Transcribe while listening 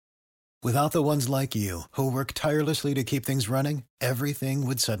Without the ones like you, who work tirelessly to keep things running, everything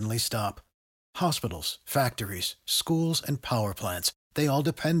would suddenly stop. Hospitals, factories, schools, and power plants, they all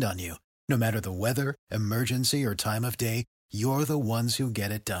depend on you. No matter the weather, emergency, or time of day, you're the ones who get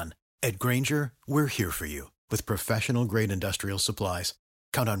it done. At Grainger, we're here for you with professional-grade industrial supplies.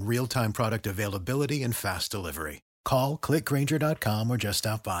 Count on real-time product availability and fast delivery. Call, clickgrainger.com, or just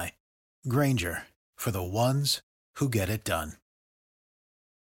stop by. Grainger, for the ones who get it done.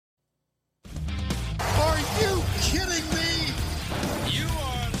 Are you kidding me? You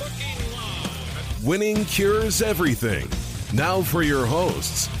are looking live. Winning cures everything. Now for your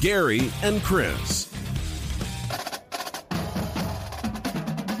hosts, Gary and Chris.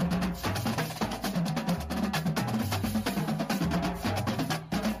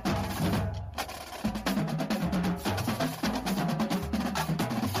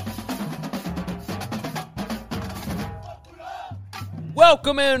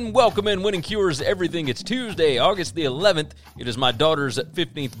 Welcome in, Winning Cures Everything. It's Tuesday, August the 11th. It is my daughter's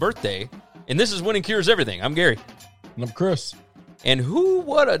 15th birthday, and this is Winning Cures Everything. I'm Gary. And I'm Chris. And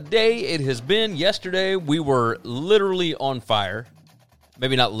what a day it has been. Yesterday, we were literally on fire.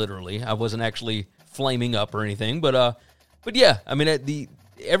 Maybe not literally. I wasn't actually flaming up or anything, but yeah, I mean,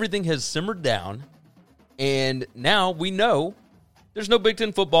 everything has simmered down, and now we know there's no Big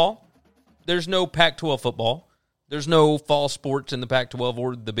Ten football. There's no Pac-12 football. There's no fall sports in the Pac-12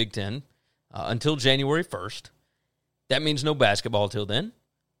 or the Big Ten until January 1st. That means no basketball till then.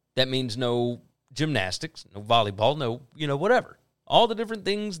 That means no gymnastics, no volleyball, no, whatever. All the different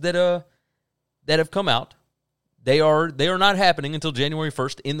things that have come out, they are not happening until January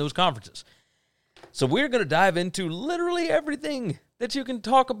 1st in those conferences. So we're going to dive into literally everything that you can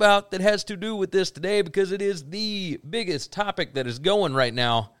talk about that has to do with this today, because it is the biggest topic that is going right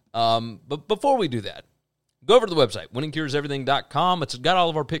now. But before we do that, go over to the website, winningcureseverything.com. It's got all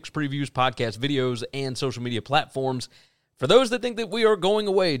of our picks, previews, podcasts, videos, and social media platforms. For those that think that we are going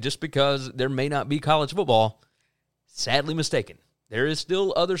away just because there may not be college football, sadly mistaken. There is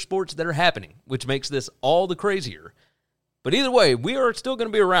still other sports that are happening, which makes this all the crazier. But either way, we are still going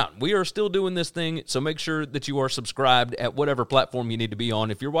to be around. We are still doing this thing, so make sure that you are subscribed at whatever platform you need to be on.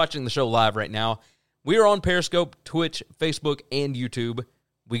 If you're watching the show live right now, we are on Periscope, Twitch, Facebook, and YouTube.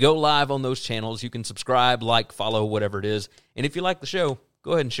 We go live on those channels. You can subscribe, like, follow, whatever it is. And if you like the show,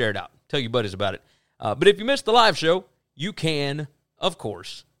 go ahead and share it out. Tell your buddies about it. But if you missed the live show, you can, of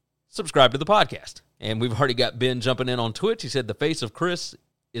course, subscribe to the podcast. And we've already got Ben jumping in on Twitch. He said the face of Chris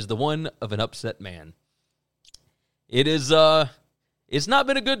is the one of an upset man. It is, it's not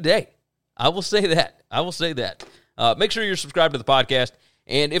been a good day. I will say that. Make sure you're subscribed to the podcast.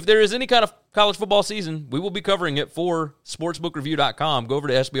 And if there is any kind of college football season, we will be covering it for sportsbookreview.com. Go over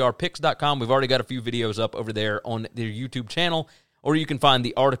to sbrpicks.com. We've already got a few videos up over there on their YouTube channel, or you can find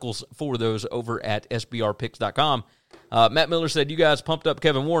the articles for those over at sbrpicks.com. Matt Miller said, you guys pumped up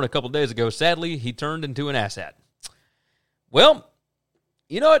Kevin Warren a couple days ago. Sadly, he turned into an asshat. Well,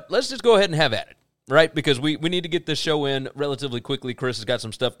 you know what? Let's just go ahead and have at it, right? Because we need to get this show in relatively quickly. Chris has got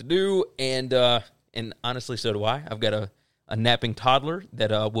some stuff to do, and honestly, so do I. I've got a napping toddler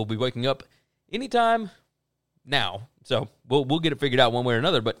that will be waking up anytime now. So we'll get it figured out one way or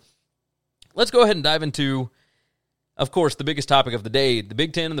another. But let's go ahead and dive into, of course, the biggest topic of the day. The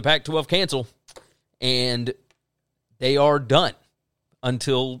Big Ten and the Pac-12 cancel, and they are done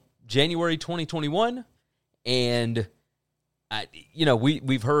until January 2021. And,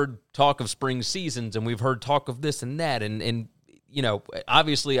 we've heard talk of spring seasons, and we've heard talk of this and that. And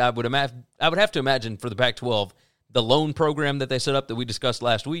obviously I would have to imagine for the Pac-12, the loan program that they set up that we discussed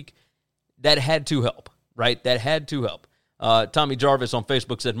last week, that had to help, right? That had to help. Tommy Jarvis on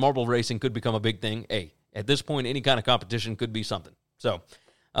Facebook said marble racing could become a big thing. Hey, at this point, any kind of competition could be something. So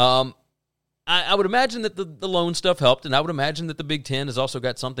I would imagine that the loan stuff helped, and I would imagine that the Big Ten has also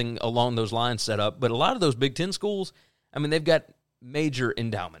got something along those lines set up. But a lot of those Big Ten schools, I mean, they've got major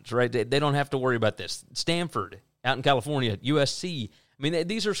endowments, right? They don't have to worry about this. Stanford out in California, USC, I mean,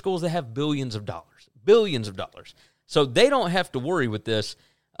 these are schools that have billions of dollars. So they don't have to worry with this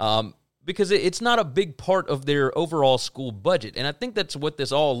because it's not a big part of their overall school budget. And I think that's what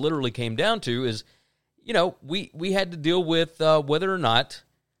this all literally came down to is, we had to deal with whether or not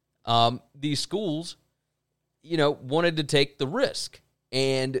these schools, wanted to take the risk.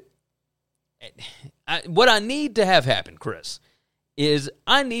 And what I need to have happen, Chris, is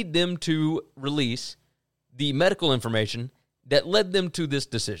I need them to release the medical information that led them to this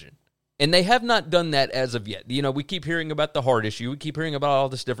decision. And they have not done that as of yet. We keep hearing about the heart issue. We keep hearing about all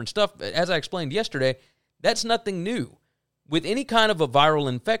this different stuff. As I explained yesterday, that's nothing new. With any kind of a viral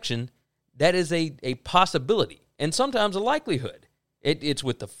infection, that is a possibility and sometimes a likelihood. It's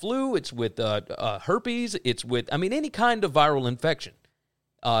with the flu. It's with herpes. It's with, any kind of viral infection.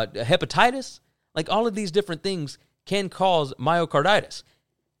 Hepatitis. Like, all of these different things can cause myocarditis.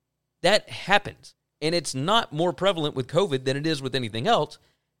 That happens. And it's not more prevalent with COVID than it is with anything else.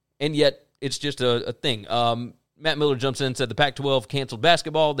 And yet, it's just a thing. Matt Miller jumps in and said the Pac-12 canceled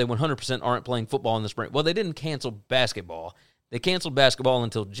basketball. They 100% aren't playing football in the spring. Well, they didn't cancel basketball. They canceled basketball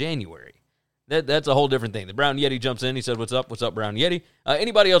until January. That's a whole different thing. The Brown Yeti jumps in. He said, what's up? What's up, Brown Yeti?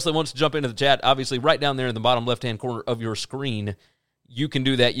 Anybody else that wants to jump into the chat, obviously right down there in the bottom left-hand corner of your screen, you can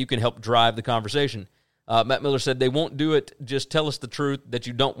do that. You can help drive the conversation. Matt Miller said they won't do it. Just tell us the truth that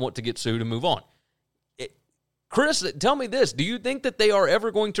you don't want to get sued and move on. Chris, tell me this. Do you think that they are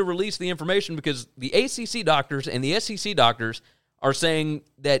ever going to release the information? Because the ACC doctors and the SEC doctors are saying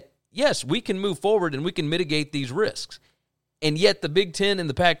that, yes, we can move forward and we can mitigate these risks. And yet the Big Ten and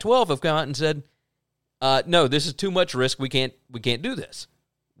the Pac-12 have come out and said, no, this is too much risk. We can't do this.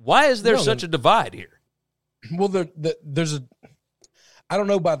 Why is there such a divide here? Well, there's a – I don't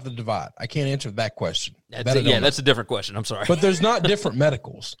know about the divide. I can't answer that question. That's a different question. I'm sorry. But there's not different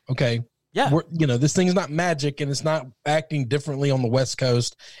medicals, okay? Yeah. This thing's not magic, and it's not acting differently on the West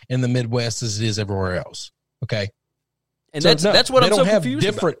Coast and the Midwest as it is everywhere else, okay? And so that's what I'm so confused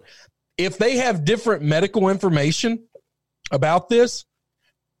about. If they have different medical information about this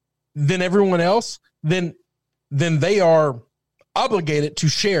than everyone else, then they are obligated to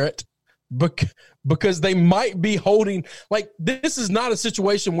share it because they might be holding, like, this is not a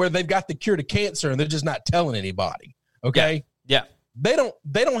situation where they've got the cure to cancer and they're just not telling anybody, okay? Yeah. They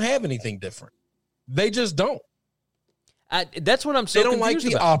don't have anything different. They just don't. That's what I'm so confused about. They don't like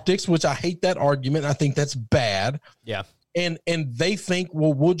the optics, which I hate that argument. I think that's bad. Yeah. And they think,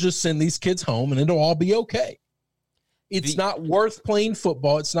 well, we'll just send these kids home and it'll all be okay. It's not worth playing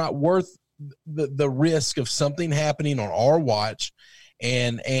football. It's not worth the risk of something happening on our watch.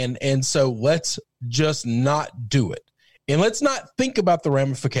 And so let's just not do it. And let's not think about the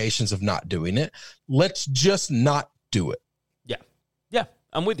ramifications of not doing it. Let's just not do it. Yeah,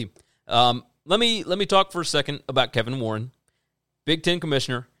 I'm with you. Let me talk for a second about Kevin Warren, Big Ten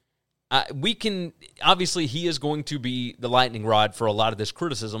commissioner. We can obviously he is going to be the lightning rod for a lot of this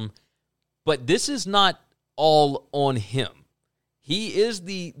criticism, but this is not all on him. He is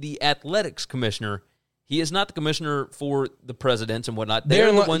the athletics commissioner. He is not the commissioner for the presidents and whatnot.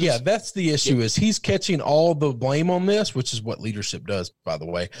 They're the ones. Yeah, that's the issue. Is he's catching all the blame on this, which is what leadership does, by the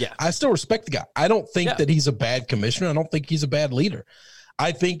way. Yeah. I still respect the guy. I don't think that he's a bad commissioner. I don't think he's a bad leader.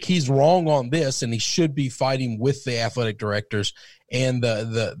 I think he's wrong on this, and he should be fighting with the athletic directors and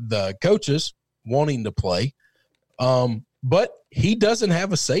the coaches wanting to play. But he doesn't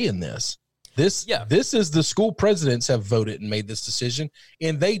have a say in this. This is the school presidents have voted and made this decision,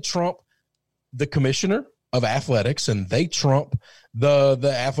 and they trump the commissioner of athletics, and they trump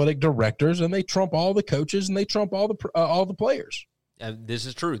the athletic directors, and they trump all the coaches, and they trump all the players. This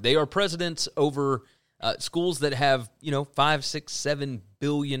is true. They are presidents over schools that have, $5, $6, $7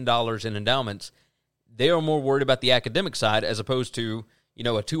 billion in endowments. They are more worried about the academic side as opposed to, a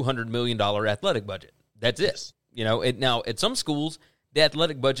 $200 million athletic budget. That's it. Now at some schools, the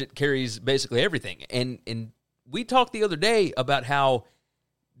athletic budget carries basically everything. And we talked the other day about how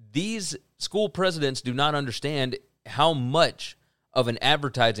these school presidents do not understand how much of an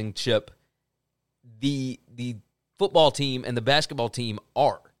advertising chip the football team and the basketball team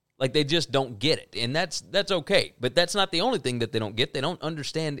are. Like, they just don't get it. And that's okay. But that's not the only thing that they don't get. They don't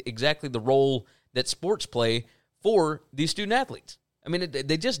understand exactly the role that sports play for these student athletes. I mean,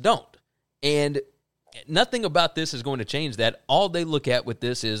 they just don't. And nothing about this is going to change that. All they look at with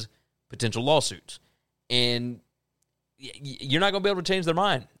this is potential lawsuits. And you're not going to be able to change their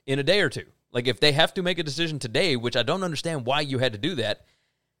mind in a day or two. Like, if they have to make a decision today, which I don't understand why you had to do that,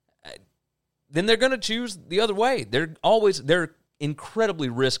 then they're going to choose the other way. They're incredibly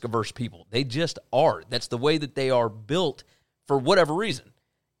risk-averse people. They just are. That's the way that they are built for whatever reason.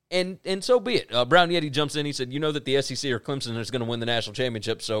 And so be it. Brown Yeti jumps in. He said, that the SEC or Clemson is going to win the national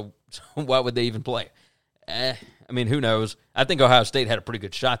championship, so why would they even play? Who knows? I think Ohio State had a pretty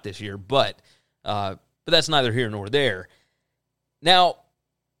good shot this year, but that's neither here nor there. Now,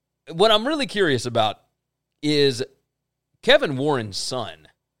 what I'm really curious about is Kevin Warren's son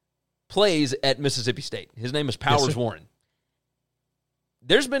plays at Mississippi State. His name is Powers Warren.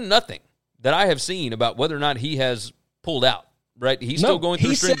 There's been nothing that I have seen about whether or not he has pulled out, right? He's still going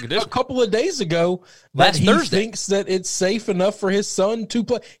through string conditions. A couple of days ago that he thinks that it's safe enough for his son to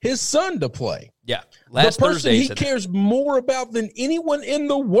play. Yeah, last Thursday. The person he cares more about than anyone in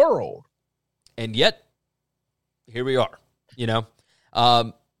the world. And yet, here we are,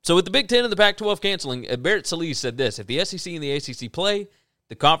 So with the Big Ten and the Pac-12 canceling, Barrett Sallee said this: if the SEC and the ACC play,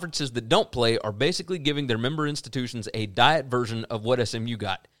 the conferences that don't play are basically giving their member institutions a diet version of what SMU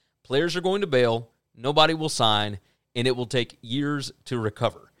got. Players are going to bail, nobody will sign, and it will take years to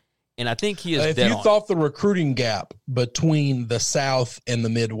recover. And I think he is if dead you on. thought the recruiting gap between the South and the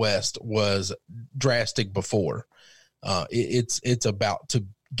Midwest was drastic before, it's about to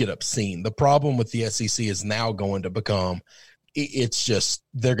get obscene. The problem with the SEC is now going to become, it's just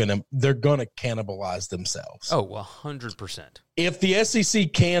they're gonna cannibalize themselves. Oh, 100%. If the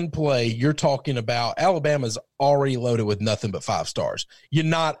SEC can play, you're talking about Alabama's already loaded with nothing but 5 stars. You're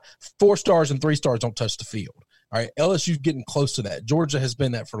not 4 stars and 3 stars don't touch the field. All right, LSU's getting close to that. Georgia has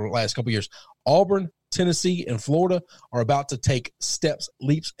been that for the last couple of years. Auburn, Tennessee, and Florida are about to take steps,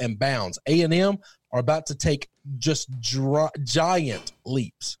 leaps, and bounds. A&M are about to take just giant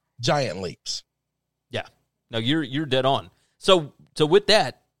leaps. Yeah. No, you're dead on. So with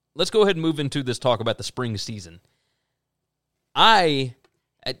that, let's go ahead and move into this talk about the spring season.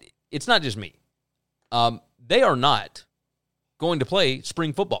 It's not just me. They are not going to play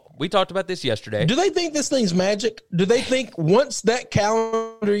spring football. We talked about this yesterday. Do they think this thing's magic? Do they think once that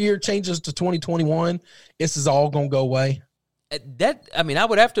calendar year changes to 2021, this is all going to go away? I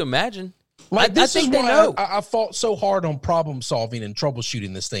would have to imagine. Like, this I think is they why know. I fought so hard on problem solving and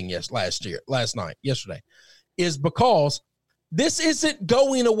troubleshooting this thing yesterday, is because this isn't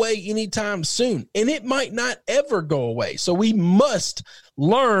going away anytime soon, and it might not ever go away. So we must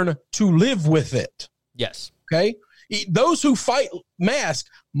learn to live with it. Yes. Okay? Those who fight masks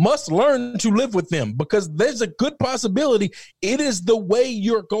must learn to live with them, because there's a good possibility it is the way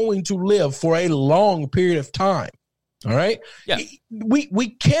you're going to live for a long period of time. All right? Yeah.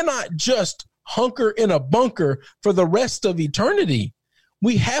 We cannot just hunker in a bunker for the rest of eternity.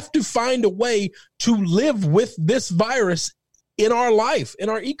 We have to find a way to live with this virus in our life, in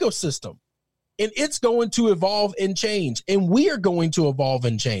our ecosystem. And it's going to evolve and change. And we are going to evolve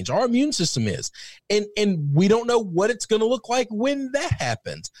and change. Our immune system is. And we don't know what it's going to look like when that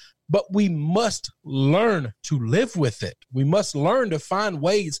happens. But we must learn to live with it. We must learn to find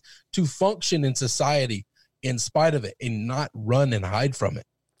ways to function in society in spite of it and not run and hide from it.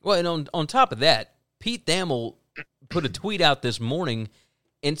 Well, and on top of that, Pete Thamel put a tweet out this morning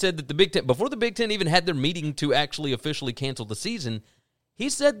and said that the Big Ten, before the Big Ten even had their meeting to actually officially cancel the season, he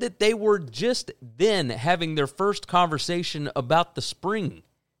said that they were just then having their first conversation about the spring.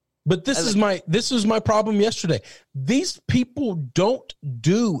 But this is my problem yesterday. These people don't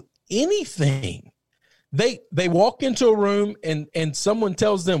do anything. They walk into a room and someone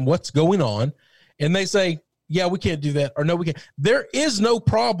tells them what's going on, and they say, yeah, we can't do that, or no, we can't. There is no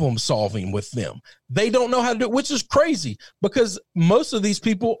problem solving with them. They don't know how to do it, which is crazy, because most of these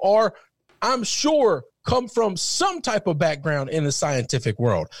people are, I'm sure, come from some type of background in the scientific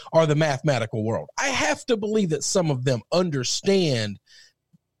world or the mathematical world. I have to believe that some of them understand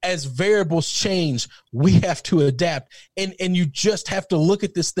as variables change, we have to adapt. And you just have to look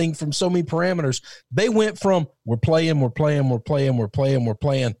at this thing from so many parameters. They went from we're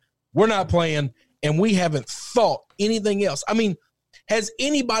not playing, and we haven't thought anything else. I mean, has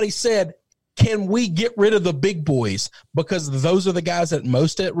anybody said, can we get rid of the big boys because those are the guys at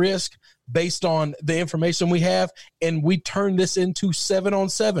most at risk based on the information we have, and we turn this into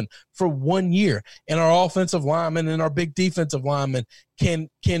 7-on-7 for 1 year, and our offensive linemen and our big defensive linemen can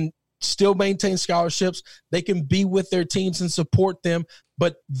still maintain scholarships. They can be with their teams and support them,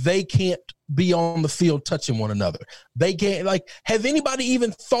 but they can't be on the field touching one another. They can't, have anybody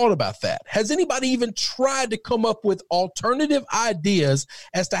even thought about that? Has anybody even tried to come up with alternative ideas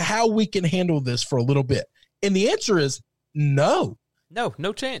as to how we can handle this for a little bit? And the answer is no.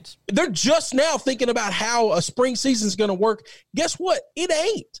 No chance. They're just now thinking about how a spring season is going to work. Guess what? It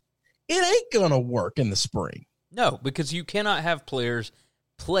ain't going to work in the spring. No, because you cannot have players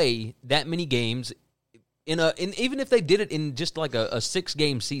play that many games in even if they did it in just like a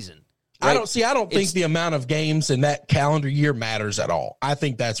 6-game season. Right? I don't think the amount of games in that calendar year matters at all. I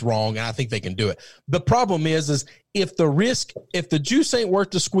think that's wrong, and I think they can do it. The problem is if the juice ain't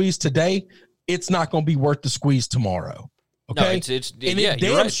worth the squeeze today, it's not going to be worth the squeeze tomorrow. Okay? No, it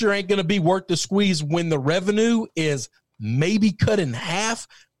damn right. sure ain't going to be worth the squeeze when the revenue is maybe cut in half,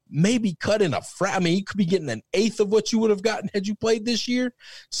 maybe cut in I mean, you could be getting an eighth of what you would have gotten had you played this year.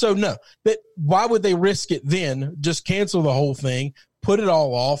 So no, why would they risk it then? Just cancel the whole thing, put it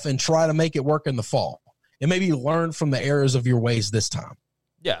all off, and try to make it work in the fall, and maybe learn from the errors of your ways this time.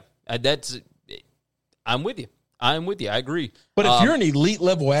 Yeah, I'm with you. I agree. But if you're an elite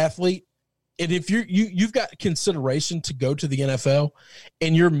level athlete, and if you've got consideration to go to the NFL,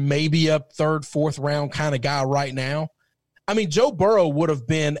 and you're maybe a 3rd, 4th round kind of guy right now, I mean, Joe Burrow would have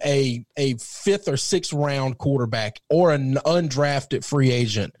been a 5th or 6th round quarterback or an undrafted free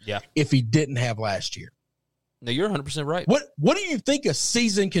agent if he didn't have last year. No, you're 100% right. What do you think a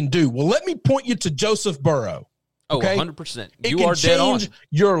season can do? Well, let me point you to Joseph Burrow. Okay? 100%. You are dead on. It can change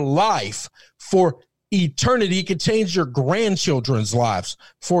your life for eternity. It can change your grandchildren's lives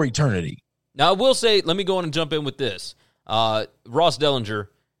for eternity. Now, I will say, let me go on and jump in with this. Ross Dellinger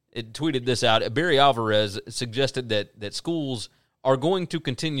tweeted this out. Barry Alvarez suggested that schools are going to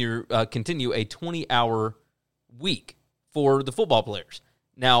continue a 20-hour week for the football players.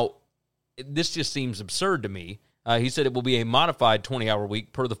 Now, this just seems absurd to me. He said it will be a modified 20-hour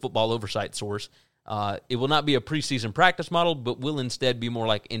week per the football oversight source. It will not be a preseason practice model, but will instead be more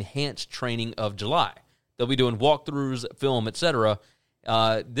like enhanced training of July. They'll be doing walkthroughs, film, etc.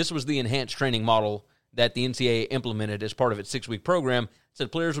 This was the enhanced training model that the NCAA implemented as part of its 6-week program. It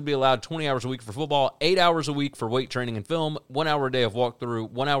said players would be allowed 20 hours a week for football, 8 hours a week for weight training and film, 1 hour a day of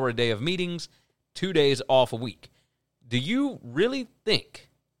walkthrough, 1 hour a day of meetings, 2 days off a week. Do you really think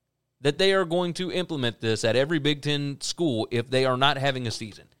that they are going to implement this at every Big Ten school if they are not having a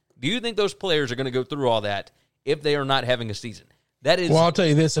season? Do you think those players are going to go through all that if they are not having a season? That is. Well, I'll tell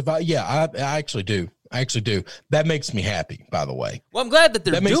you this. I actually do. That makes me happy, by the way. Well, I'm glad that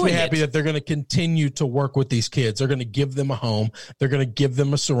they're doing it. That makes me happy that they're going to continue to work with these kids. They're going to give them a home. They're going to give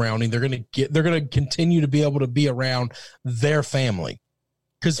them a surrounding. They're going to continue to be able to be around their family.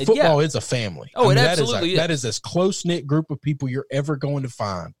 Because football is a family. Oh, it absolutely is. That is as close-knit group of people you're ever going to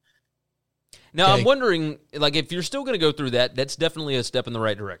find. Now, okay. I'm wondering, like, if you're still going to go through that, that's definitely a step in the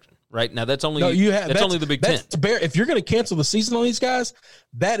right direction, right? Now, that's only that's only the Big Ten. If you're going to cancel the season on these guys,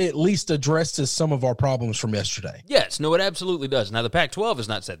 that at least addresses some of our problems from yesterday. Yes, no, it absolutely does. Now, the Pac-12 has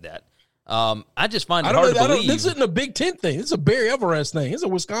not said that. I just find it hard to believe. This isn't a Big Ten thing. This is a Barry Alvarez thing. It's a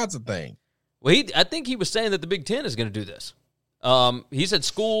Wisconsin thing. Well, I think he was saying that the Big Ten is going to do this. He said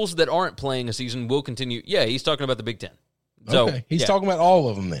schools that aren't playing a season will continue. Yeah, he's talking about the Big Ten. So, okay, he's talking about all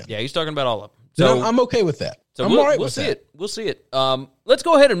of them then. Yeah, he's talking about all of them. So I'm okay with that. So I'm all right with with that. We'll see it. Let's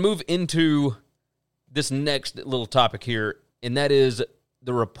go ahead and move into this next little topic here, and that is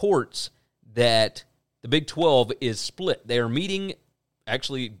the reports that the Big 12 is split. They are meeting,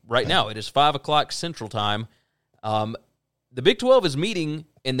 actually, right now. It is 5 o'clock Central Time. The Big 12 is meeting,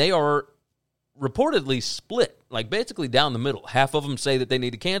 and they are reportedly split, like basically down the middle. Half of them say that they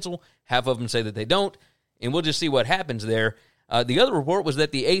need to cancel. Half of them say that they don't, and we'll just see what happens there. The other report was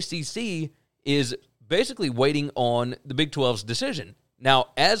that the ACC is basically waiting on the Big 12's decision. Now,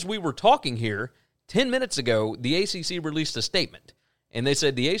 as we were talking here, 10 minutes ago, the ACC released a statement, and they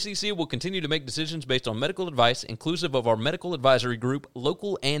said the ACC will continue to make decisions based on medical advice, inclusive of our medical advisory group,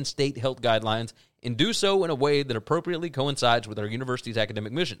 local and state health guidelines, and do so in a way that appropriately coincides with our university's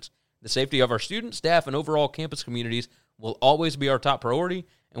academic missions. The safety of our students, staff, and overall campus communities will always be our top priority,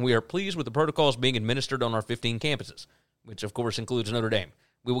 and we are pleased with the protocols being administered on our 15 campuses, which of course includes Notre Dame.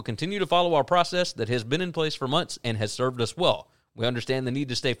 We will continue to follow our process that has been in place for months and has served us well. We understand the need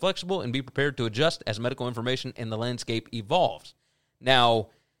to stay flexible and be prepared to adjust as medical information and the landscape evolves. Now,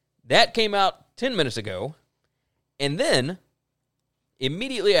 that came out 10 minutes ago, and then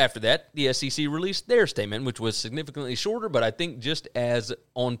immediately after that, the SEC released their statement, which was significantly shorter, but I think just as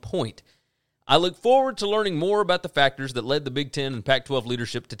on point. I look forward to learning more about the factors that led the Big Ten and Pac-12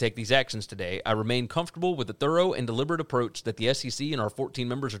 leadership to take these actions today. I remain comfortable with the thorough and deliberate approach that the SEC and our 14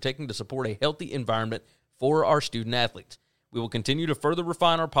 members are taking to support a healthy environment for our student athletes. We will continue to further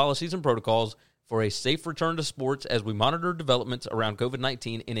refine our policies and protocols for a safe return to sports as we monitor developments around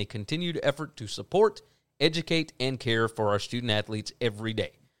COVID-19 in a continued effort to support, educate, and care for our student athletes every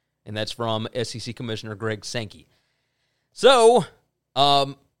day. And that's from SEC Commissioner Greg Sankey. So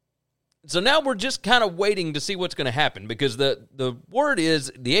now we're just kind of waiting to see what's going to happen, because the word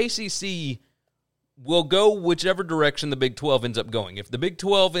is the ACC will go whichever direction the Big 12 ends up going. If the Big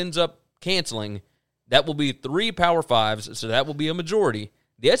 12 ends up canceling, that will be 3 Power Fives, so that will be a majority.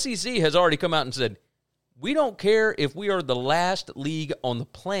 The SEC has already come out and said, we don't care if we are the last league on the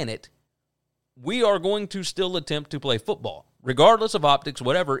planet. We are going to still attempt to play football, regardless of optics,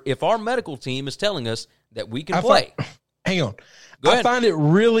 whatever, if our medical team is telling us that we can play. Hang on. I find it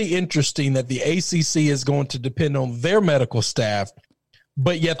really interesting that the ACC is going to depend on their medical staff,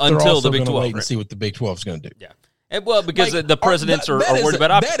 but yet they're also going to wait and see what the Big 12 is going to do. Yeah. And, well, because the presidents are worried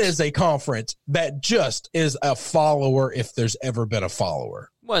about optics. That is a conference that just is a follower if there's ever been a follower.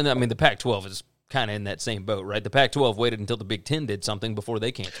 Well, I mean, the Pac-12 is kind of in that same boat, right? The Pac-12 waited until the Big Ten did something before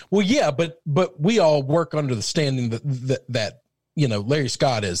they canceled. Well, yeah, but we all work under the standing that you know, Larry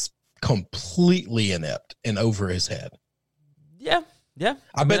Scott is completely inept and over his head. Yeah, Yeah.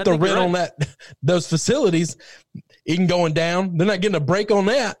 I bet the rent on those facilities even going down. They're not getting a break on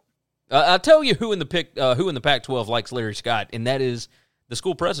that. I'll tell you who in the Pac-12 likes Larry Scott, and that is the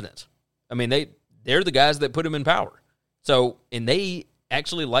school presidents. I mean, they're the guys that put him in power. So, and they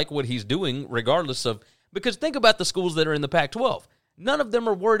actually like what he's doing regardless of, because think about the schools that are in the Pac-12. None of them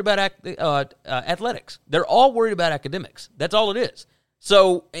are worried about athletics. They're all worried about academics. That's all it is.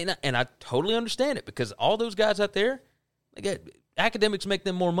 So, and I totally understand it, because all those guys out there, academics make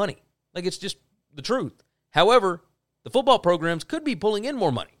them more money. Like, it's just the truth. However, the football programs could be pulling in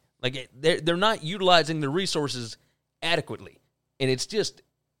more money. Like, they're not utilizing the resources adequately. And it's just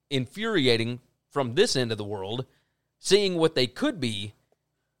infuriating from this end of the world, seeing what they could be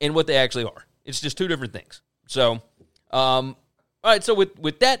and what they actually are. It's just two different things. So, all right, so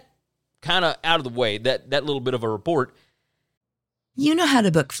with that kind of out of the way, that little bit of a report. You know how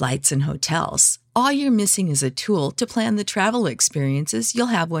to book flights and hotels. All you're missing is a tool to plan the travel experiences you'll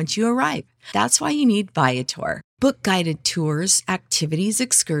have once you arrive. That's why you need Viator. Book guided tours, activities,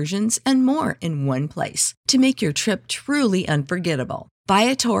 excursions, and more in one place to make your trip truly unforgettable.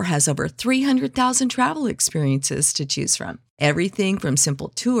 Viator has over 300,000 travel experiences to choose from. Everything from simple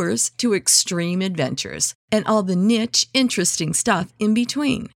tours to extreme adventures, and all the niche, interesting stuff in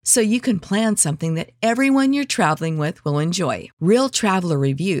between. So you can plan something that everyone you're traveling with will enjoy. Real traveler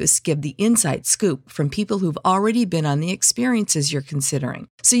reviews give the inside scoop from people who've already been on the experiences you're considering.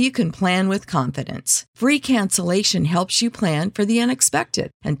 So you can plan with confidence. Free cancellation helps you plan for the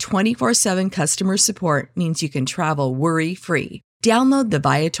unexpected. And 24/7 customer support means you can travel worry-free. Download the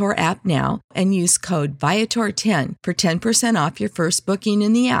Viator app now and use code Viator10 for 10% off your first booking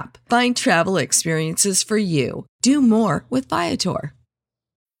in the app. Find travel experiences for you. Do more with Viator.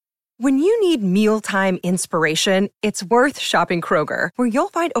 When you need mealtime inspiration, it's worth shopping Kroger, where you'll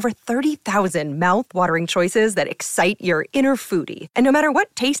find over 30,000 mouth-watering choices that excite your inner foodie. And no matter what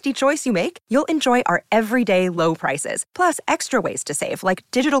tasty choice you make, you'll enjoy our everyday low prices, plus extra ways to save, like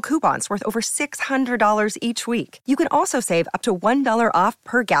digital coupons worth over $600 each week. You can also save up to $1 off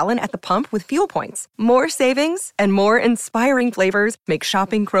per gallon at the pump with fuel points. More savings and more inspiring flavors make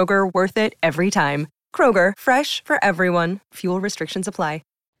shopping Kroger worth it every time. Kroger, fresh for everyone. Fuel restrictions apply.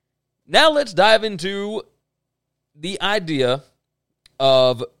 Now let's dive into the idea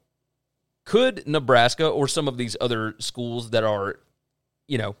of, could Nebraska or some of these other schools that are,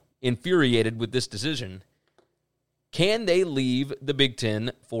 infuriated with this decision, can they leave the Big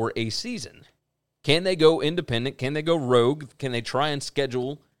Ten for a season? Can they go independent? Can they go rogue? Can they try and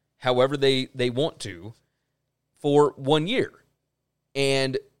schedule however they want to for 1 year?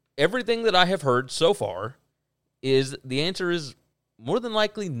 And everything that I have heard so far is the answer is more than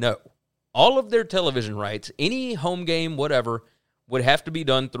likely no. All of their television rights, any home game, whatever, would have to be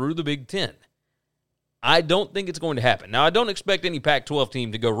done through the Big Ten. I don't think it's going to happen. Now, I don't expect any Pac-12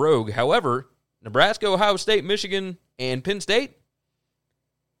 team to go rogue. However, Nebraska, Ohio State, Michigan, and Penn State,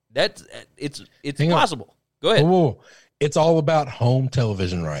 it's possible. Go ahead. Whoa. It's all about home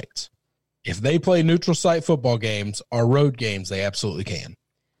television rights. If they play neutral site football games or road games, they absolutely can.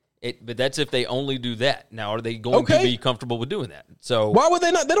 But that's if they only do that. Now, are they going to be comfortable with doing that? So why would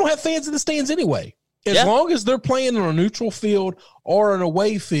they not? They don't have fans in the stands anyway. As long as they're playing on a neutral field or an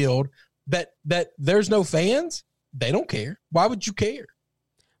away field that there's no fans, they don't care. Why would you care?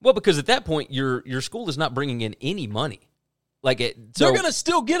 Well, because at that point, your school is not bringing in any money. They're going to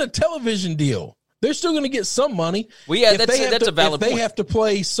still get a television deal. They're still going to get some money. Well, yeah, that's a valid point. If they have to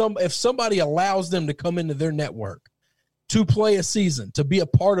play if somebody allows them to come into their network to play a season, to be a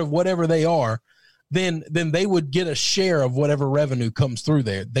part of whatever they are, then they would get a share of whatever revenue comes through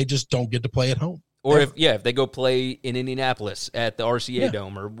there. They just don't get to play at home. Or if they go play in Indianapolis at the RCA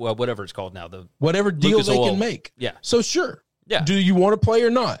Dome or whatever it's called now, whatever deal Lucas they Oil. can make. Yeah. So sure. Yeah. Do you want to play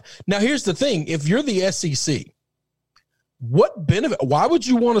or not? Now here's the thing: if you're the SEC, what benefit? Why would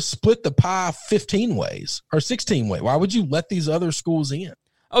you want to split the pie 15 ways or 16 ways? Why would you let these other schools in?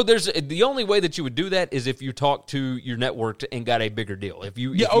 Oh, the only way that you would do that is if you talk to your network and got a bigger deal.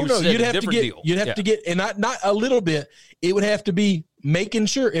 You'd have to get, and not a little bit. It would have to be making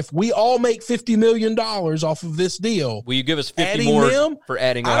sure if we all make $50 million off of this deal. Will you give us 50 more for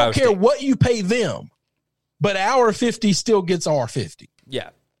adding Ohio I don't care State? what you pay them, but our 50 still gets our 50.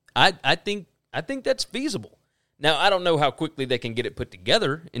 Yeah, I think that's feasible. Now, I don't know how quickly they can get it put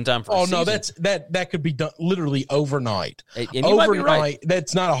together in time for a season. Oh, no, that could be done literally overnight. And you might be right.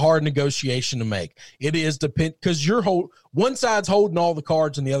 That's not a hard negotiation to make. It is because one side's holding all the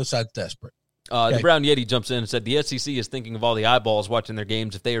cards and the other side's desperate. The Brown Yeti jumps in and said, the SEC is thinking of all the eyeballs watching their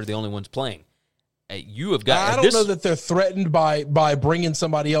games if they are the only ones playing. you have got. I don't know that they're threatened by bringing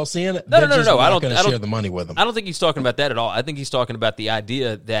somebody else in. No. I don't going to share the money with them. I don't think he's talking about that at all. I think he's talking about the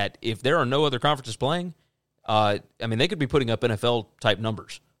idea that if there are no other conferences playing, I mean, they could be putting up NFL type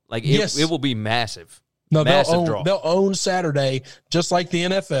numbers. Like it will be massive. No, massive they'll own Saturday just like the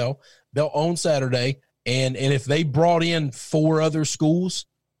NFL. They'll own Saturday, and if they brought in 4 other schools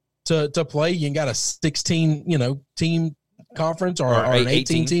to play, you got a 16 team conference or an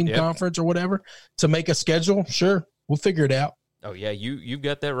 18 team conference or whatever to make a schedule. Sure, we'll figure it out. Oh yeah, you've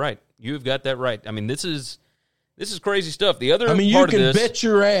got that right. You've got that right. I mean, this is crazy stuff. The other you can bet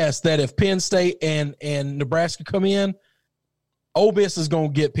your ass that if Penn State and Nebraska come in, Ole Miss is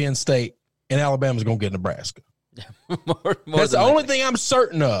going to get Penn State and Alabama's going to get Nebraska. more That's the only thing I'm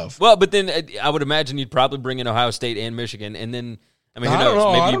certain of. Well, but then I would imagine you'd probably bring in Ohio State and Michigan, and then who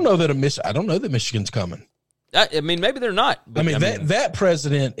knows? I don't know that Michigan's coming. I mean, maybe they're not. But, that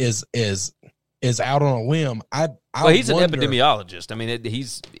president is out on a limb. He's an epidemiologist. I mean,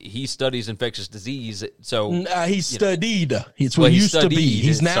 he studies infectious disease. So he studied. It's what he used to be.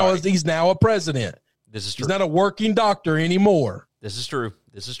 He's now a president. This is true. He's not a working doctor anymore. This is true.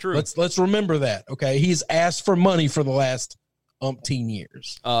 Let's remember that. Okay, he's asked for money for the last umpteen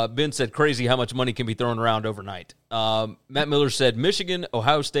years. Ben said, "Crazy how much money can be thrown around overnight." Matt Miller said, "Michigan,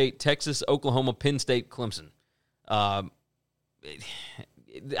 Ohio State, Texas, Oklahoma, Penn State, Clemson." I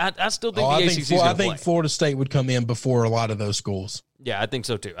still think the ACC is going to play. I think Florida State would come in before a lot of those schools. Yeah, I think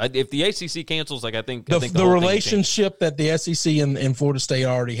so too. If the ACC cancels, I think the relationship that the SEC and Florida State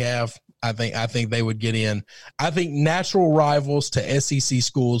already have, I think they would get in. I think natural rivals to SEC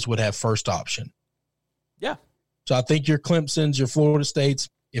schools would have first option. Yeah. So I think your Clemsons, your Florida States,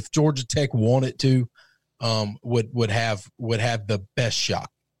 if Georgia Tech wanted to, would have the best shot.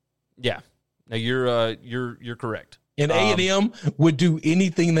 Yeah. No, you're correct. And A&M would do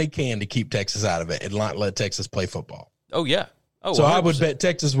anything they can to keep Texas out of it and not let Texas play football. Oh yeah. Oh, so 100%. I would bet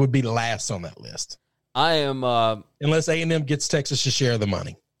Texas would be last on that list. I am unless A&M gets Texas to share the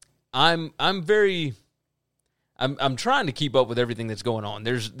money. I'm trying to keep up with everything that's going on.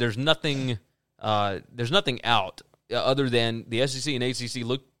 There's nothing out other than the SEC and ACC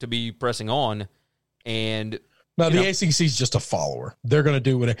look to be pressing on, and the ACC is just a follower. They're going to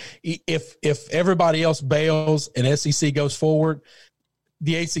do whatever. If everybody else bails and SEC goes forward,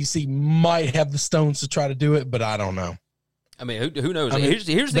 the ACC might have the stones to try to do it, but I don't know. I mean, who knows? Here's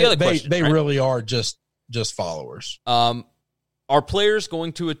the other question. They really are just followers. Are players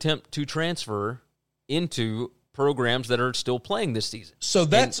going to attempt to transfer into programs that are still playing this season? So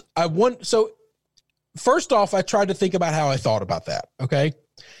first off, I tried to think about how I thought about that. Okay.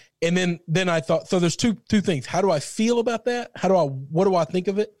 And then I thought, so there's two things. How do I feel about that? What do I think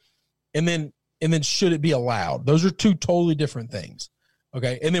of it? And then should it be allowed? Those are two totally different things.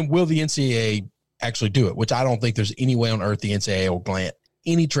 Okay. And then will the NCAA actually do it? Which I don't think there's any way on earth the NCAA will grant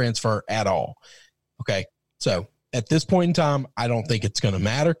any transfer at all. Okay. So at this point in time, I don't think it's going to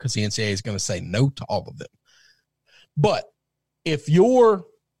matter because the NCAA is going to say no to all of them. But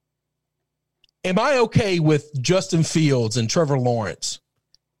am I okay with Justin Fields and Trevor Lawrence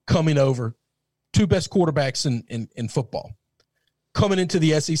coming over, two best quarterbacks in football, coming into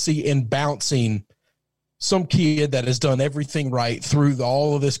the SEC and bouncing some kid that has done everything right through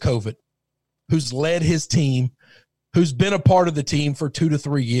all of this COVID, who's led his team, who's been a part of the team for 2 to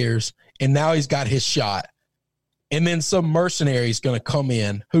 3 years, and now he's got his shot. And then some mercenary is going to come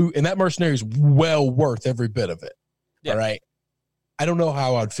in and that mercenary is well worth every bit of it. Yeah. All right. I don't know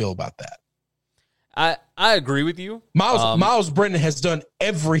how I'd feel about that. I agree with you. Miles Brennan has done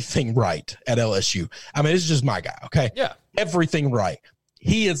everything right at LSU. I mean, this is just my guy. Okay. Yeah. Everything right.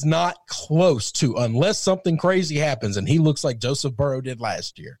 He is not close to, unless something crazy happens and he looks like Joseph Burrow did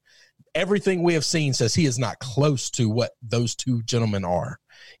last year. Everything we have seen says he is not close to what those two gentlemen are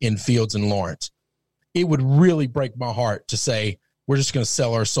in Fields and Lawrence. It would really break my heart to say, we're just going to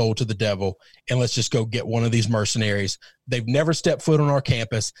sell our soul to the devil and let's just go get one of these mercenaries. They've never stepped foot on our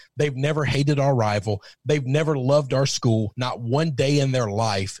campus. They've never hated our rival. They've never loved our school, not one day in their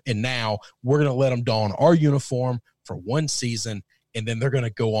life. And now we're going to let them don our uniform for one season, and then they're going to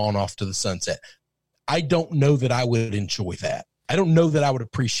go on off to the sunset. I don't know that I would enjoy that. I don't know that I would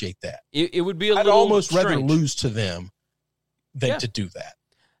appreciate that. It would be I'd almost rather lose to them than to do that.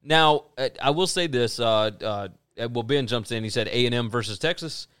 Now, I will say this. Ben jumps in. He said A&M versus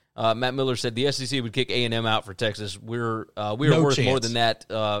Texas. Matt Miller said the SEC would kick A&M out for Texas. We are worth more than that.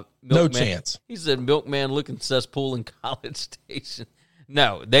 No chance. He said Milkman looking cesspool in College Station.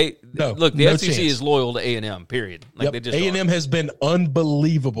 No, look. The SEC is loyal to A&M. Period. Like they just A&M has been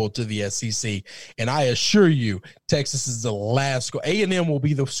unbelievable to the SEC, and I assure you, Texas is the last school. A&M will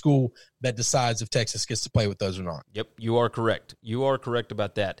be the school that decides if Texas gets to play with those or not. Yep, you are correct. You are correct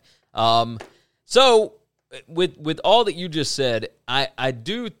about that. So with all that you just said, I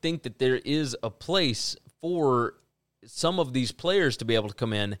do think that there is a place for some of these players to be able to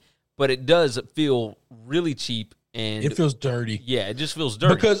come in, but it does feel really cheap. And it feels dirty. Yeah, it just feels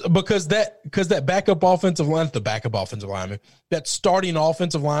dirty. Because that backup offensive line, that starting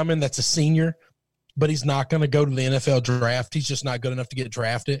offensive lineman that's a senior, but he's not going to go to the NFL draft. He's just not good enough to get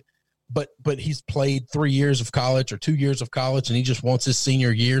drafted. But he's played 3 years of college or 2 years of college, and he just wants his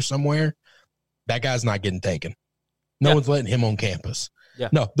senior year somewhere. That guy's not getting taken. No one's letting him on campus. Yeah.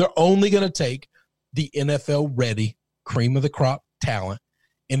 No, they're only going to take the NFL-ready, cream of the crop talent,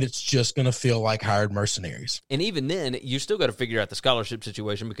 and it's just going to feel like hired mercenaries. And even then, you still got to figure out the scholarship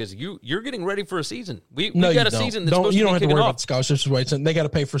situation because you're getting ready for a season. We got a season that's supposed to be kicking off. You don't have to worry about the scholarship situation. They got to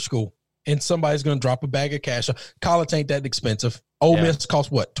pay for school, and somebody's going to drop a bag of cash. College ain't that expensive. Ole Miss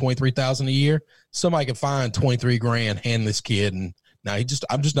costs what, $23,000 a year? Somebody can find $23,000, hand this kid, and now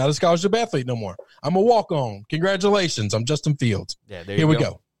I'm just not a scholarship athlete no more. I'm a walk-on. Congratulations, I'm Justin Fields. Yeah, here we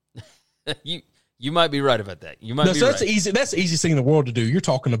go. You might be right about that. You might be right. That's the easiest thing in the world to do. You're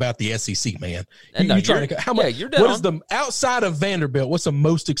talking about the SEC, man. You're trying to how much? Yeah, what is the outside of Vanderbilt? What's the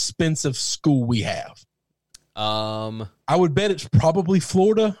most expensive school we have? I would bet it's probably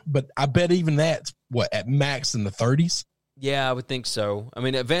Florida, but I bet even that's at max in the 30s. Yeah, I would think so. I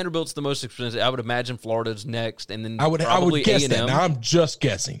mean, Vanderbilt's the most expensive. I would imagine Florida's next, and then I would guess A&M. That. Now I'm just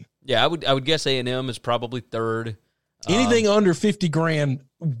guessing. Yeah, I would guess A&M is probably third. Anything under $50,000,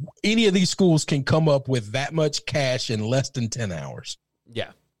 any of these schools can come up with that much cash in less than 10 hours.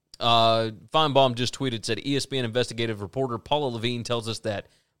 Yeah. Feinbaum just tweeted, said ESPN investigative reporter Paula Levine tells us that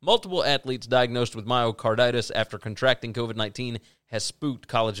multiple athletes diagnosed with myocarditis after contracting COVID-19 has spooked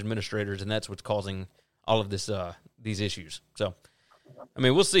college administrators, and that's what's causing all of this these issues. So, I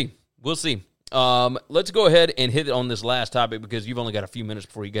mean, we'll see. We'll see. Let's go ahead and hit on this last topic because you've only got a few minutes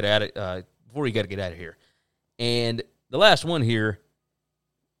before you get at it. Before you got to get out of here. And the last one here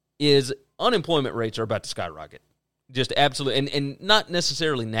is unemployment rates are about to skyrocket. Just absolutely, and not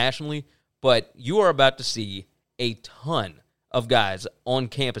necessarily nationally, but you are about to see a ton of guys on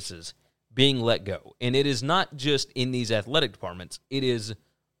campuses being let go. And it is not just in these athletic departments. It is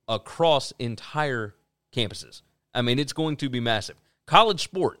across entire campuses. I mean, it's going to be massive. College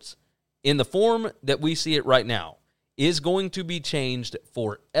sports, in the form that we see it right now, is going to be changed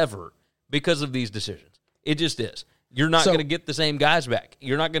forever because of these decisions. It just is. You're not going to get the same guys back.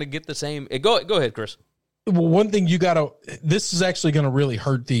 You're not going to get the same. Go ahead, Chris. Well, one thing this is actually going to really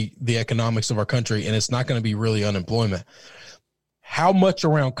hurt the economics of our country, and it's not going to be really unemployment. How much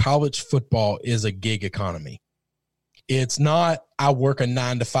around college football is a gig economy? It's not I work a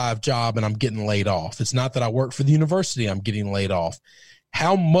 9-to-5 job and I'm getting laid off. It's not that I work for the university, I'm getting laid off.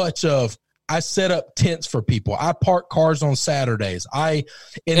 How much of I set up tents for people. I park cars on Saturdays. And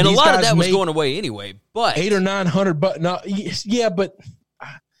a lot of that was going away anyway. But $800 or $900. But no, yeah, but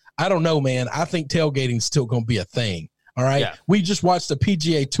I don't know, man. I think tailgating is still going to be a thing. All right. Yeah. We just watched a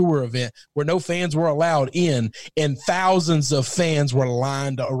PGA Tour event where no fans were allowed in, and thousands of fans were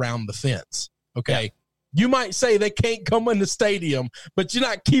lined around the fence. Okay. Yeah. You might say they can't come in the stadium, but you're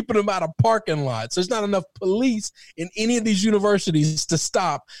not keeping them out of parking lots. There's not enough police in any of these universities to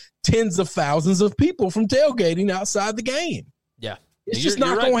stop tens of thousands of people from tailgating outside the game. Yeah. It's just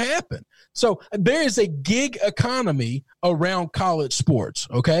not going to happen. So there is a gig economy around college sports,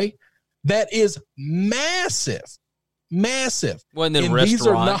 okay, that is massive. Massive. Well, and then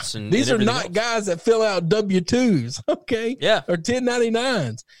restaurants these are not guys that fill out W-2s, okay? Yeah. Or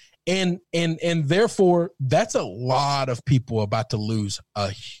 1099s. And therefore, that's a lot of people about to lose a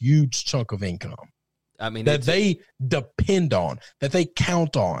huge chunk of income. I mean, that they depend on, that they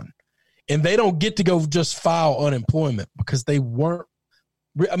count on. And they don't get to go just file unemployment because they weren't.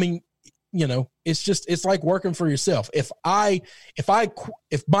 I mean, you know, it's like working for yourself. If my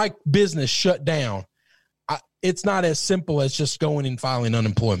business shut down, it's not as simple as just going and filing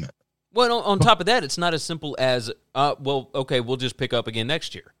unemployment. Well, on top of that, it's not as simple as, we'll just pick up again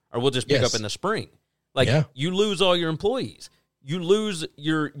next year, or we'll just pick up in the spring. Like, you lose all your employees. You lose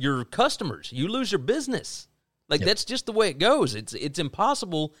your customers. You lose your business. Like, that's just the way it goes. It's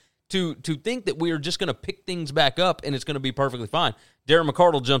impossible to think that we are just going to pick things back up and it's going to be perfectly fine. Darren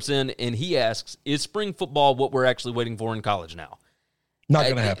McCardle jumps in and he asks, is spring football what we're actually waiting for in college now? Not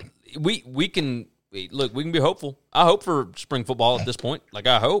going to happen. We can be hopeful. I hope for spring football at this point. Like,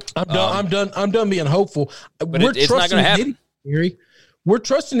 I hope. I'm done being hopeful. But it's not going to happen. We're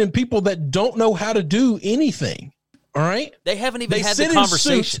trusting in people that don't know how to do anything. All right. They haven't even had the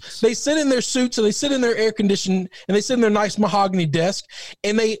conversations. They sit in their suits and they sit in their air conditioned and they sit in their nice mahogany desk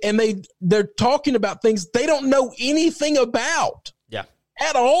and they're talking about things they don't know anything about. Yeah.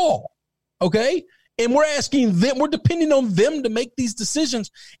 At all. Okay. And we're asking them, we're depending on them to make these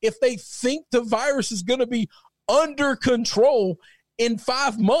decisions. If they think the virus is going to be under control in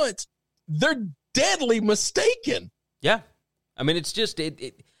 5 months, they're deadly mistaken. Yeah. I mean, it's just,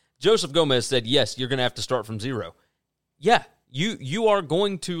 Joseph Gomez said, yes, you're going to have to start from zero. Yeah, you are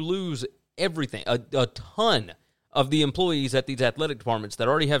going to lose everything, a ton of the employees at these athletic departments that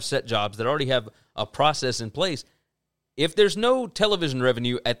already have set jobs, that already have a process in place. If there's no television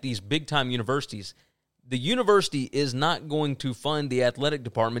revenue at these big-time universities, the university is not going to fund the athletic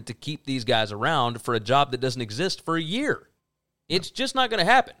department to keep these guys around for a job that doesn't exist for a year. It's just not going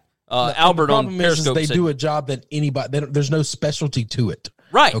to happen. Albert on Periscope they said, do a job that anybody, there's no specialty to it.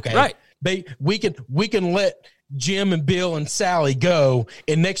 Right, okay? Right. We can let Jim and Bill and Sally go,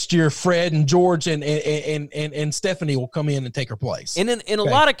 and next year Fred and George and Stephanie will come in and take her place. And in a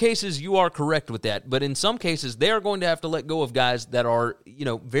lot of cases, you are correct with that. But in some cases, they are going to have to let go of guys that are,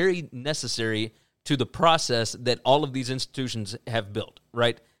 very necessary to the process that all of these institutions have built.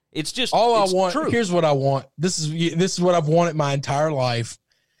 Right? It's just all I want. True. Here's what I want. This is what I've wanted my entire life.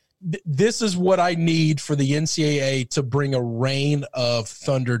 This is what I need for the NCAA to bring a rain of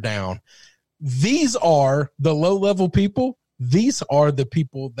thunder down. These are the low-level people. These are the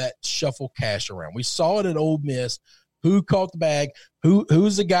people that shuffle cash around. We saw it at Ole Miss. Who caught the bag?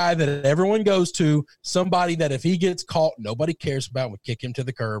 Who's the guy that everyone goes to? Somebody that if he gets caught, nobody cares about, would kick him to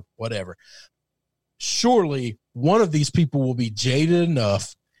the curb, whatever. Surely one of these people will be jaded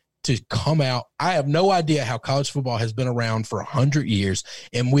enough to come out. I have no idea how college football has been around for 100 years,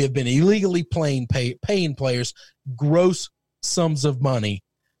 and we have been illegally paying players gross sums of money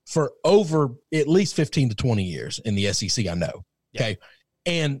for over at least 15 to 20 years in the SEC, I know. Okay.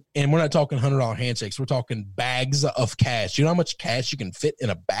 And we're not talking $100 handshakes. We're talking bags of cash. You know how much cash you can fit in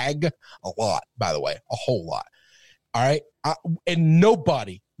a bag? A lot, by the way, a whole lot. All right. And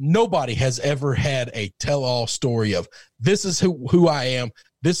nobody has ever had a tell-all story of this is who I am.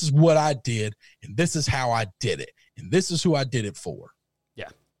 This is what I did. And this is how I did it. And this is who I did it for.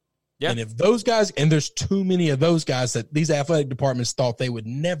 Yeah. And if those guys, and there's too many of those guys that these athletic departments thought they would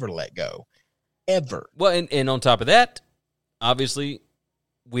never let go, ever. Well, and on top of that, obviously,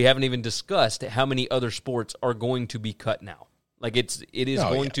 we haven't even discussed how many other sports are going to be cut now. Like it is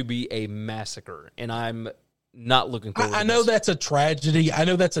going to be a massacre, and I'm not looking forward. I know that's a tragedy. I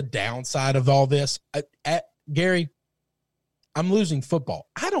know that's a downside of all this. Gary, I'm losing football.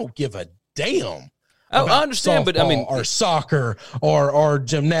 I don't give a damn. I understand, but I mean, or soccer, or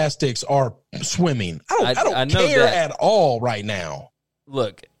gymnastics, or swimming. I don't care at all right now.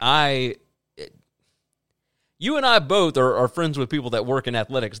 Look, you and I both are friends with people that work in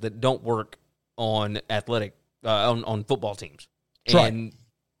athletics that don't work on on football teams, and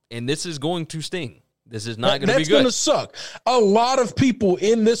this is going to sting. This is not going to be good. That's going to suck. A lot of people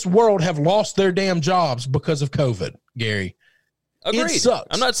in this world have lost their damn jobs because of COVID, Gary. Agreed. It sucks.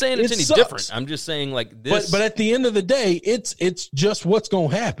 I'm not saying it's any different. I'm just saying like this. But at the end of the day, it's just what's going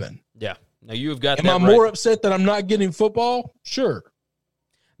to happen. Yeah. Now you've got. Am I more upset that I'm not getting football? Sure.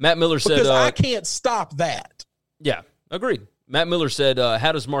 Matt Miller said because I can't stop that. Yeah, agreed. Matt Miller said,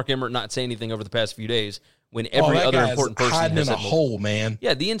 "How does Mark Emmert not say anything over the past few days when every other important person hiding has in a hole, man?"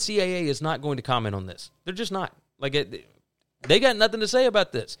 Yeah, the NCAA is not going to comment on this. They're just not. Like they got nothing to say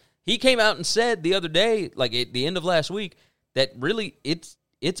about this. He came out and said the other day, like at the end of last week, that really it's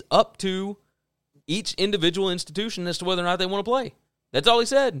up to each individual institution as to whether or not they want to play. That's all he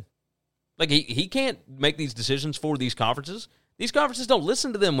said. Like he can't make these decisions for these conferences. These conferences don't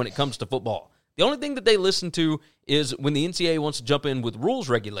listen to them when it comes to football. The only thing that they listen to is when the NCAA wants to jump in with rules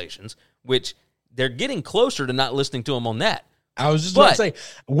regulations, which they're getting closer to not listening to them on that. I was just about to say,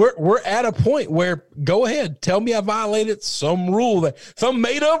 we're at a point where, go ahead, tell me I violated some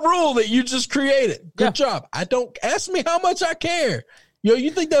made-up rule that you just created. Good job. Ask me how much I care. You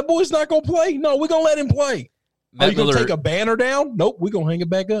think that boy's not going to play? No, we're going to let him play. Are you going to take a banner down? Nope, we're going to hang it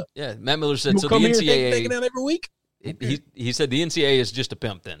back up. Yeah, Matt Miller said, so the NCAA. Take it down every week? He said the NCAA is just a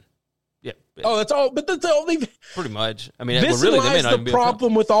pimp then. Yeah. Oh, that's all. But that's all. Pretty much. I mean, this really, lies the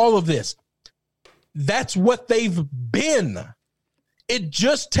problem with all of this. That's what they've been. It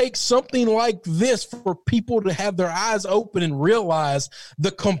just takes something like this for people to have their eyes open and realize the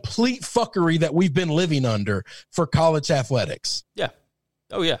complete fuckery that we've been living under for college athletics. Yeah.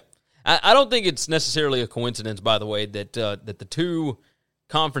 Oh, yeah. I don't think it's necessarily a coincidence, by the way, that the two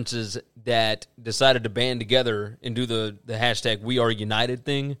conferences that decided to band together and do the hashtag We Are United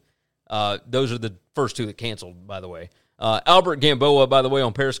thing. Those are the first two that canceled, by the way. Albert Gamboa, by the way,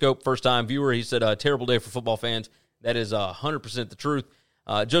 on Periscope, first-time viewer, he said, terrible day for football fans. That is 100% the truth.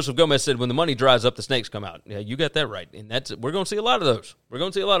 Joseph Gomez said, when the money dries up, the snakes come out. Yeah, you got that right. And we're going to see a lot of those. We're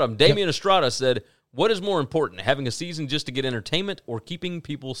going to see a lot of them. Damian Estrada said, what is more important, having a season just to get entertainment or keeping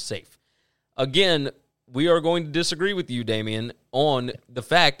people safe? Again, we are going to disagree with you, Damian, on the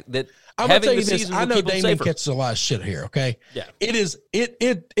fact that having the season will keep them safer. I know Damian catches a lot of shit here, okay? Yeah.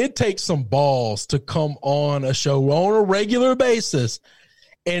 It takes some balls to come on a show on a regular basis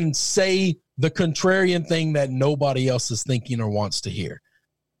and say the contrarian thing that nobody else is thinking or wants to hear.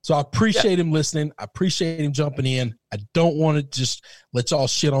 So I appreciate him listening. I appreciate him jumping in. I don't want to just let y'all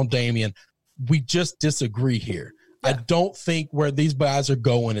shit on Damian. We just disagree here. Yeah. I don't think where these guys are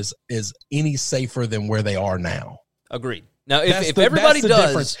going is any safer than where they are now. Agreed. Now, if everybody does,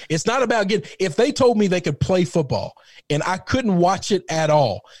 difference. It's not about if they told me they could play football and I couldn't watch it at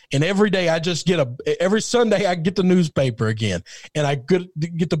all, and every day I just every Sunday I get the newspaper again and I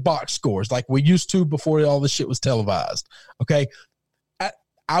get the box scores like we used to before all this shit was televised. Okay.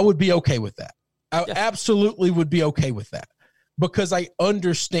 I would be okay with that. I absolutely would be okay with that because I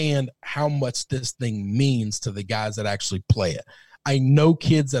understand how much this thing means to the guys that actually play it. I know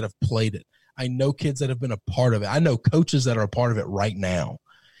kids that have played it. I know kids that have been a part of it. I know coaches that are a part of it right now.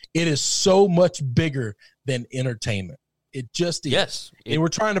 It is so much bigger than entertainment. It just is. Yes. And we're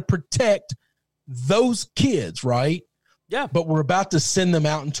trying to protect those kids, right? Yeah. But we're about to send them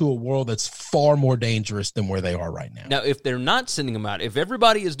out into a world that's far more dangerous than where they are right now. Now, if they're not sending them out, if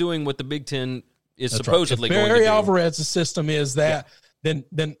everybody is doing what the Big Ten is supposedly going to do. Barry Alvarez's system is that, then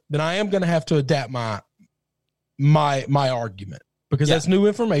I am going to have to adapt my argument. Because that's new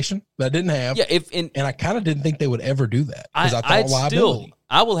information that I didn't have. Yeah, and I kind of didn't think they would ever do that. Because I thought liability.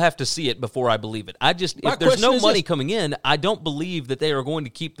 I will have to see it before I believe it. If there's no money coming in, I don't believe that they are going to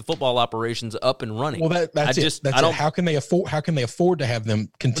keep the football operations up and running. Well, that's it. How can they afford to have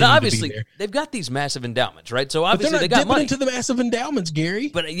them continue to be there? They've got these massive endowments, right? So obviously they got money into the massive endowments, Gary.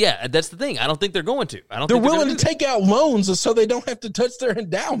 But yeah, that's the thing. I don't think they're going to. They're willing to take out loans so they don't have to touch their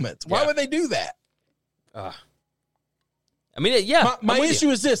endowments. Why would they do that? I mean, yeah. My issue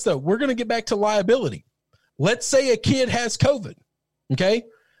is this, though. We're going to get back to liability. Let's say a kid has COVID, okay?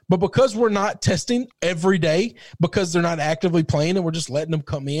 But because we're not testing every day, because they're not actively playing and we're just letting them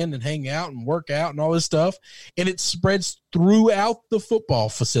come in and hang out and work out and all this stuff, and it spreads throughout the football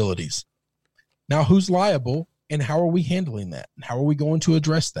facilities. Now, who's liable and how are we handling that? And how are we going to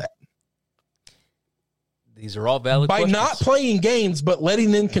address that? These are all valid questions. By not playing games but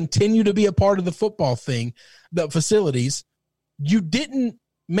letting them continue to be a part of the football thing, the facilities, you didn't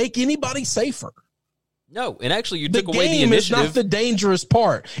make anybody safer. No, and actually you took away the initiative. The game is not the dangerous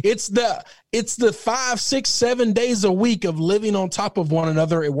part. It's the 5, 6, 7 days a week of living on top of one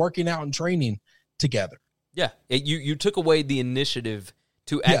another and working out and training together. Yeah, you took away the initiative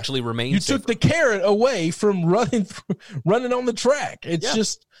to actually remain safer. You took the carrot away from running on the track. It's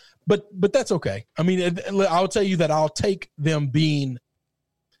just, but that's okay. I mean, I'll tell you that I'll take them being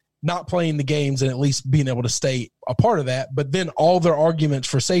not playing the games and at least being able to stay a part of that. But then all their arguments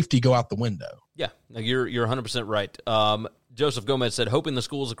for safety go out the window. Yeah, you're 100% right. Joseph Gomez said, hoping the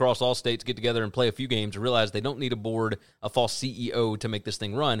schools across all states get together and play a few games and realize they don't need a board, a false CEO to make this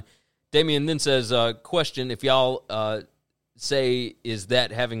thing run. Damian then says, question, if y'all say is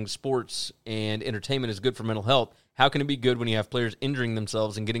that having sports and entertainment is good for mental health, how can it be good when you have players injuring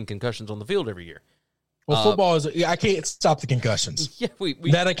themselves and getting concussions on the field every year? Well, football is. I can't stop the concussions. Yeah,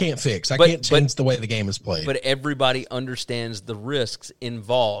 that I can't fix. I can't change the way the game is played. But everybody understands the risks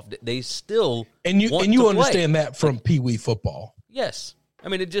involved. They still and you understand that from Pee Wee football. Yes, I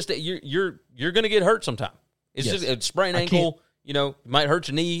mean it. Just you're going to get hurt sometime. It's just a sprained ankle. You know, might hurt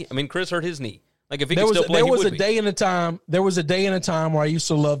your knee. I mean, Chris hurt his knee. Like if he could still play, there was a day and a time. There was a day and a time where I used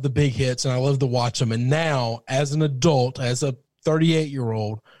to love the big hits and I loved to watch them. And now, as an adult, as a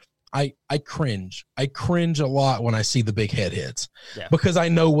 38-year-old. I cringe. I cringe a lot when I see the big head hits because I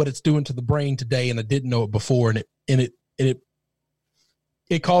know what it's doing to the brain today, and I didn't know it before, and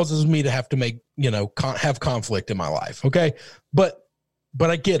it causes me to have to make have conflict in my life. Okay, but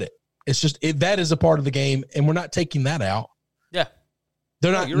I get it. It's just that is a part of the game, and we're not taking that out. Yeah,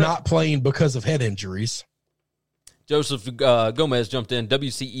 they're not playing because of head injuries. Joseph Gomez jumped in.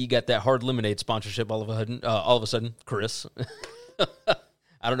 WCE got that hard lemonade sponsorship all of a sudden. Chris.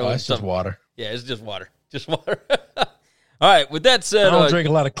 I don't know. It's just water. Yeah, it's just water. Just water. All right. With that said, I don't drink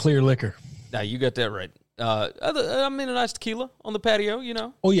a lot of clear liquor. Nah, you got that right. I mean, a nice tequila on the patio,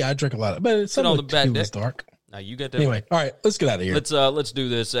 Oh yeah, I drink a lot of, but it's on the bad deck. Dark. Now you got that. Anyway, all right, let's get out of here. Let's do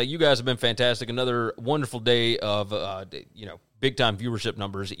this. You guys have been fantastic. Another wonderful day of big time viewership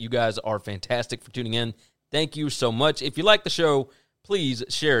numbers. You guys are fantastic for tuning in. Thank you so much. If you like the show, please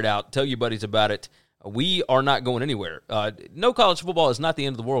share it out. Tell your buddies about it. We are not going anywhere. No college football is not the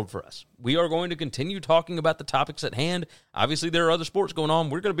end of the world for us. We are going to continue talking about the topics at hand. Obviously, there are other sports going on.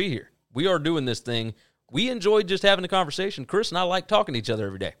 We're going to be here. We are doing this thing. We enjoyed just having a conversation. Chris and I like talking to each other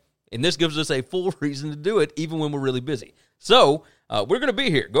every day. And this gives us a full reason to do it, even when we're really busy. So, we're going to be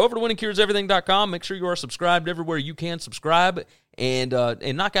here. Go over to winningcureseverything.com. Make sure you are subscribed everywhere you can subscribe. And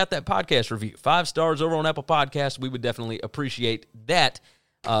knock out that podcast review. 5 stars over on Apple Podcasts. We would definitely appreciate that.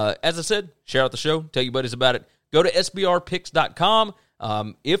 As I said, share out the show. Tell your buddies about it. Go to sbrpicks.com.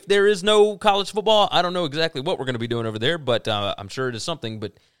 If there is no college football, I don't know exactly what we're going to be doing over there, but I'm sure it is something.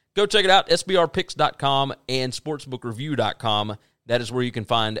 But go check it out, sbrpicks.com and sportsbookreview.com. That is where you can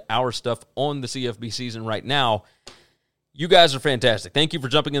find our stuff on the CFB season right now. You guys are fantastic. Thank you for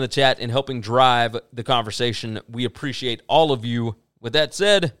jumping in the chat and helping drive the conversation. We appreciate all of you. With that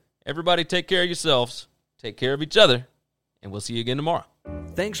said, everybody take care of yourselves, take care of each other, and we'll see you again tomorrow.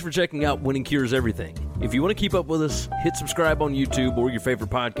 Thanks for checking out Winning Cures Everything. If you want to keep up with us, hit subscribe on YouTube or your favorite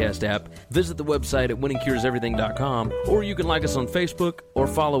podcast app. Visit the website at winningcureseverything.com, or you can like us on Facebook or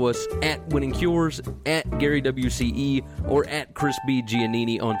follow us at Winning Cures, at Gary WCE, or at Chris B.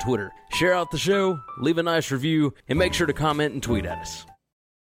 Giannini on Twitter. Share out the show, leave a nice review, and make sure to comment and tweet at us.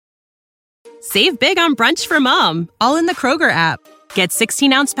 Save big on brunch for mom, all in the Kroger app. Get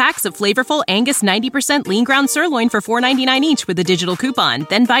 16-ounce packs of flavorful Angus 90% lean ground sirloin for $4.99 each with a digital coupon.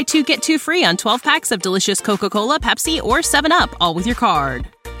 Then buy 2, get 2 free on 12 packs of delicious Coca-Cola, Pepsi, or 7-Up, all with your card.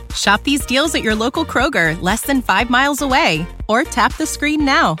 Shop these deals at your local Kroger, less than 5 miles away. Or tap the screen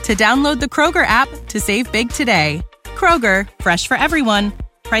now to download the Kroger app to save big today. Kroger, fresh for everyone.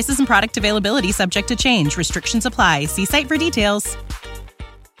 Prices and product availability subject to change. Restrictions apply. See site for details.